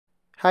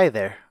Hi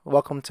there,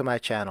 welcome to my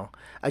channel.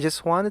 I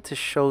just wanted to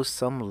show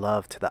some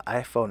love to the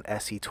iPhone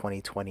SE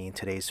 2020 in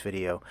today's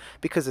video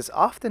because it's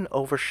often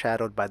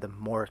overshadowed by the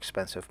more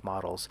expensive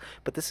models,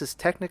 but this is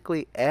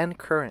technically and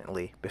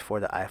currently, before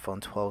the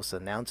iPhone 12 is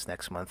announced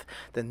next month,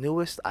 the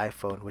newest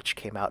iPhone which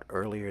came out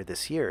earlier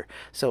this year.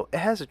 So it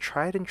has a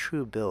tried and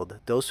true build.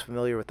 Those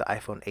familiar with the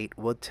iPhone 8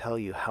 would tell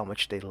you how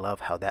much they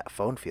love how that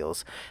phone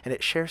feels, and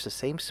it shares the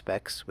same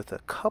specs with a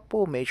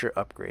couple major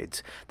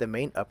upgrades, the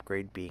main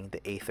upgrade being the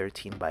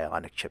A13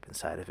 Bionic chip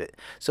inside of it.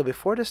 So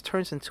before this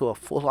turns into a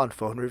full-on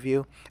phone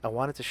review, I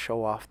wanted to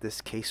show off this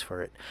case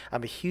for it.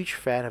 I'm a huge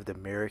fan of the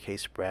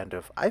Miracase brand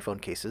of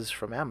iPhone cases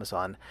from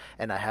Amazon,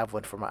 and I have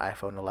one for my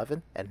iPhone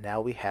 11, and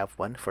now we have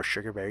one for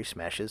Sugarberry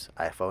Smash's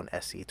iPhone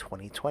SE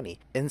 2020.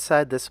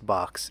 Inside this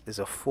box is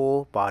a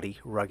full-body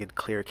rugged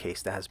clear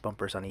case that has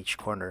bumpers on each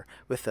corner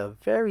with a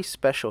very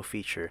special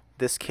feature.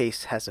 This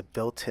case has a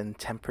built-in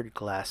tempered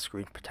glass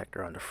screen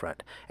protector on the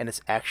front, and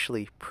it's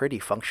actually pretty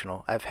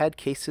functional. I've had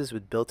cases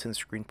with built-in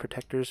screen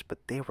protectors, but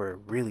they were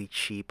really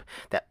cheap,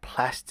 that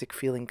plastic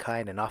feeling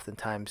kind, and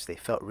oftentimes they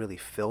felt really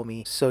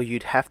filmy, so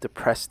you'd have to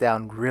press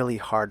down really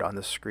hard on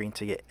the screen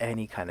to get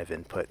any kind of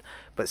input.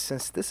 But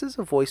since this is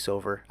a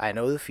voiceover, I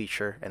know the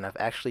feature, and I've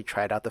actually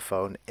tried out the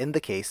phone in the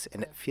case,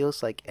 and it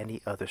feels like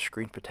any other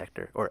screen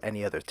protector or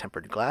any other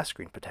tempered glass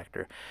screen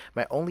protector.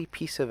 My only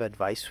piece of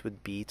advice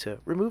would be to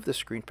remove the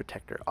screen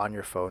protector on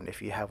your phone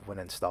if you have one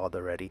installed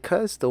already,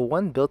 because the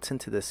one built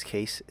into this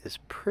case is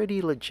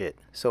pretty legit.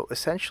 So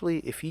essentially,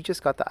 if you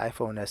just got the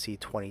iPhone SE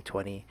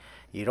 2020,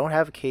 you don't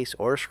have a case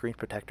or a screen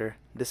protector,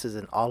 this is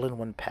an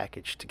all-in-one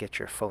package to get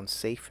your phone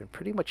safe and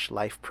pretty much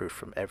life-proof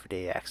from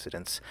everyday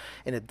accidents.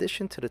 In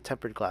addition to the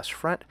tempered glass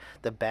front,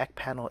 the back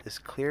panel is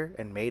clear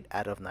and made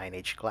out of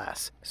 9H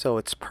glass. So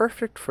it's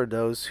perfect for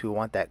those who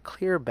want that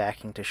clear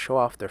backing to show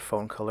off their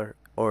phone color,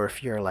 or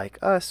if you're like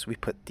us, we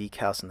put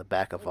decals in the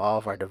back of all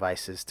of our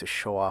devices to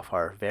show off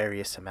our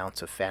various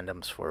amounts of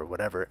fandoms for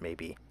whatever it may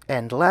be.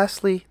 And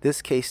lastly,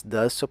 this case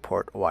does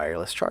support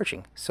wireless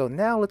charging. So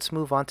now let's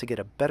move on to get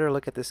a better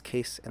look at this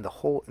case and the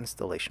whole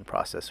installation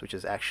process, which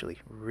is actually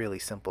really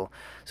simple.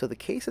 So the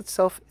case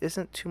itself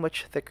isn't too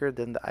much thicker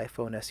than the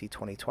iPhone SE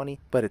 2020,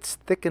 but it's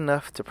thick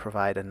enough to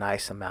provide a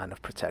nice amount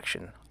of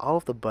protection. All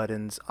of the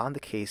buttons on the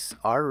case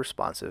are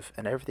responsive,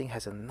 and everything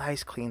has a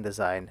nice clean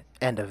design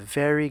and a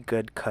very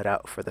good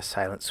cutout for the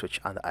silent switch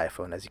on the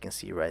iPhone, as you can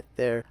see right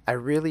there. I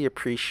really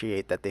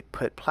appreciate that they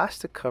put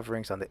plastic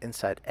coverings on the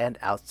inside and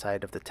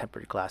outside of the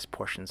tempered glass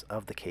portions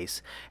of the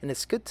case, and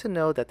it's good to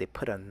know that they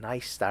put a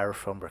nice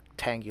styrofoam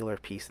rectangular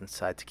piece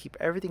inside to keep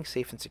everything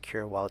safe and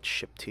secure while it's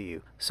shipped to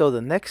you. So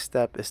the next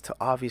step is to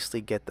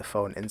obviously get the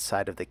phone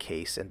inside of the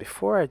case, and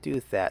before I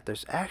do that,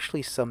 there's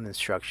actually some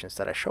instructions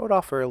that I showed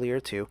off earlier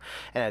too,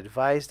 and I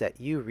advise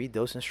that you read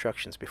those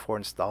instructions before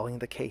installing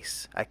the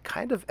case. I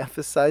kind of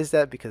emphasize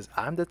that because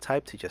I'm the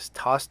type to just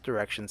toss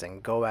directions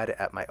and go at it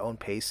at my own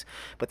pace,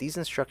 but these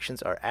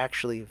instructions are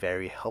actually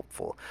very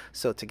helpful.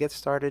 So to get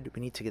started,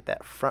 we need to get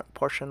that front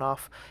portion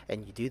off,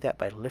 and you do that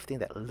by lifting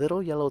that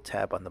little yellow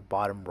tab on the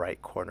bottom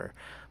right corner.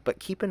 But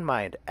keep in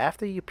mind,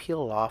 after you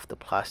peel off the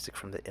plastic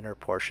from the inner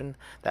portion,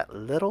 that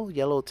little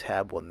yellow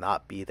tab will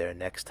not be there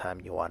next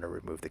time you want to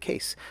remove the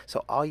case.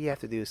 So all you have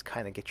to do is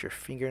kind of get your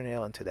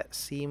fingernail into that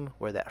seam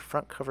where that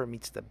front cover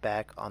meets the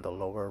back on the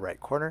lower right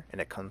corner, and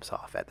it comes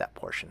off at that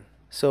portion.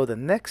 So the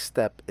next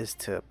step is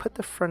to put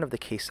the front of the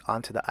case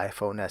onto the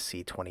iPhone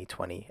SE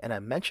 2020, and I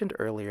mentioned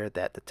earlier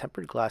that the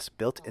tempered glass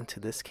built into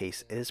this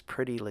case is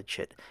pretty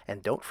legit,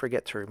 and don't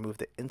forget to remove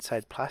the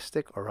inside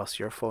plastic or else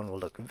your phone will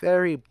look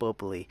very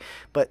bubbly.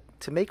 But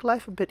to make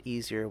life a bit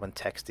easier when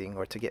texting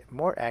or to get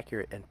more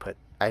accurate input,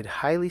 I'd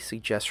highly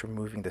suggest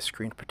removing the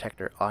screen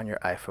protector on your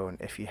iPhone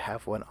if you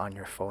have one on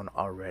your phone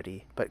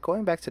already. But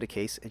going back to the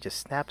case, it just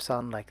snaps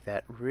on like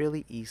that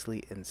really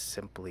easily and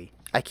simply.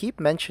 I keep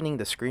mentioning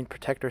the screen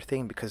protector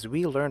thing because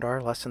we learned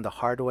our lesson the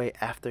hard way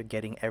after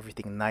getting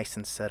everything nice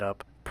and set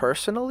up.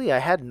 Personally, I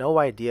had no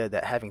idea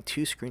that having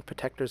two screen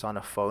protectors on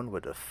a phone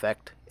would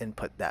affect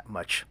input that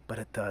much, but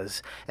it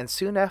does. And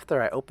soon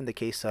after I opened the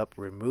case up,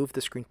 removed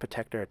the screen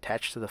protector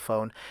attached to the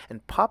phone,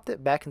 and popped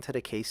it back into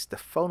the case, the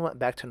phone went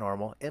back to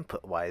normal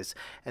input-wise,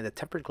 and the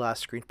tempered glass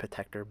screen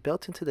protector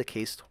built into the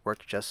case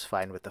worked just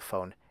fine with the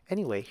phone.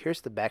 Anyway,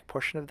 here's the back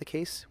portion of the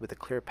case with a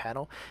clear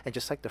panel, and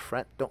just like the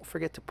front, don't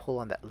forget to pull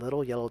on that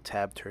little yellow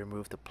tab to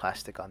remove the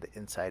plastic on the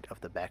inside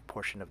of the back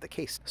portion of the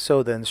case.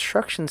 So the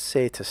instructions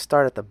say to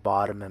start at the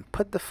bottom and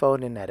put the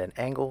phone in at an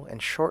angle,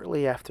 and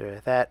shortly after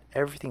that,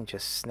 everything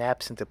just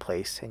snaps into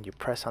place, and you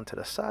press onto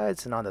the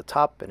sides and on the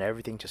top, and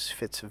everything just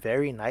fits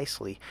very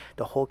nicely.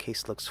 The whole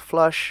case looks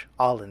flush,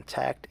 all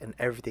intact, and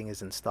everything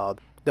is installed.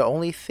 The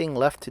only thing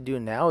left to do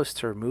now is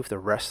to remove the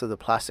rest of the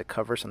plastic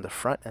covers on the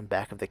front and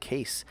back of the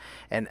case.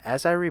 And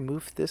as I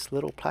remove this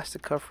little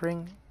plastic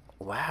covering,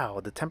 Wow,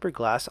 the tempered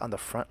glass on the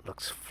front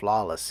looks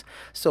flawless.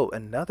 So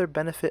another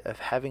benefit of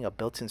having a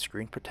built-in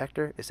screen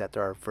protector is that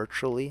there are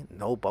virtually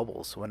no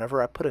bubbles.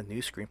 Whenever I put a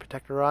new screen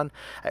protector on,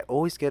 I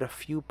always get a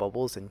few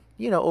bubbles and,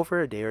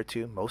 over a day or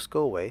two, most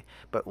go away,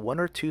 but one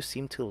or two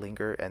seem to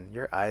linger and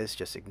your eyes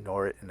just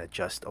ignore it and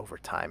adjust over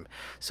time.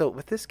 So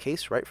with this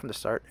case, right from the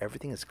start,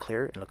 everything is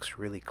clear and looks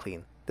really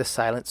clean. The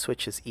silent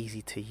switch is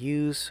easy to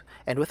use,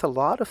 and with a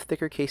lot of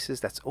thicker cases,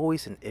 that's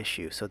always an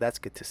issue, so that's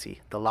good to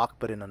see. The lock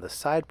button on the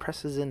side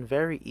presses in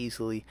very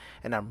easily,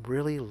 and I'm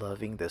really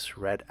loving this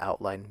red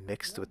outline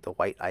mixed with the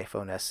white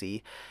iPhone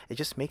SE. It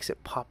just makes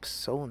it pop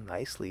so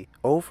nicely.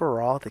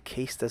 Overall, the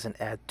case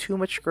doesn't add too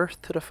much girth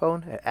to the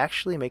phone. It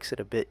actually makes it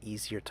a bit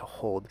easier to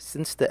hold.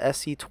 Since the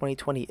SE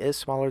 2020 is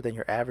smaller than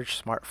your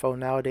average smartphone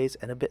nowadays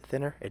and a bit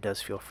thinner, it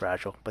does feel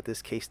fragile, but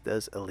this case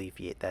does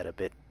alleviate that a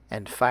bit.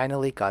 And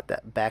finally got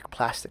that back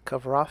plastic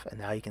cover off, and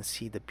now you can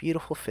see the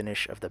beautiful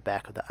finish of the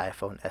back of the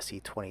iPhone SE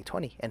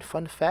 2020. And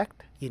fun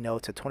fact,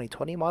 it's a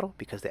 2020 model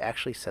because they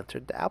actually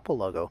centered the Apple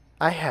logo.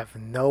 I have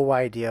no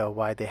idea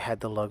why they had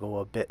the logo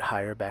a bit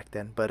higher back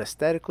then, but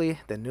aesthetically,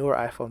 the newer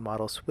iPhone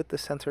models with the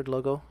centered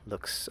logo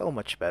look so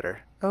much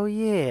better. Oh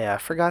yeah, I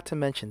forgot to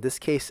mention this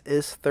case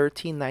is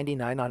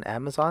 $13.99 on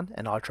Amazon,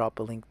 and I'll drop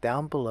a link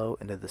down below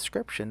in the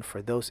description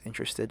for those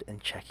interested in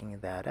checking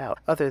that out.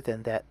 Other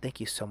than that, thank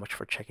you so much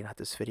for checking out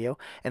this video,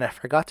 and I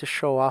forgot to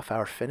show off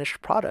our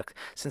finished product.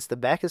 Since the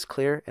back is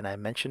clear, and I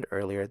mentioned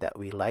earlier that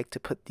we like to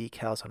put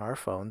decals on our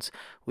phones,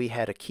 we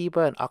had a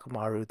Kiba and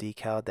Akamaru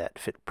decal that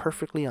fit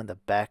perfectly on the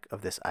back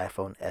of this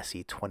iPhone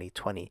SE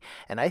 2020,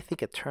 and I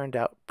think it turned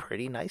out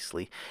pretty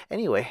nicely.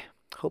 Anyway,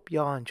 hope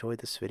y'all enjoyed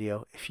this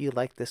video. If you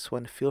like this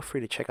one, feel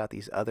free to check out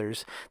these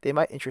others. They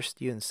might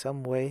interest you in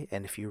some way,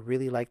 and if you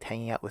really liked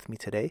hanging out with me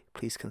today,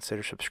 please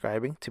consider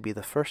subscribing to be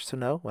the first to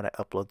know when I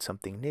upload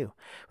something new.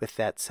 With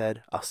that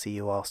said, I'll see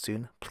you all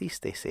soon. Please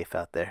stay safe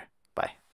out there.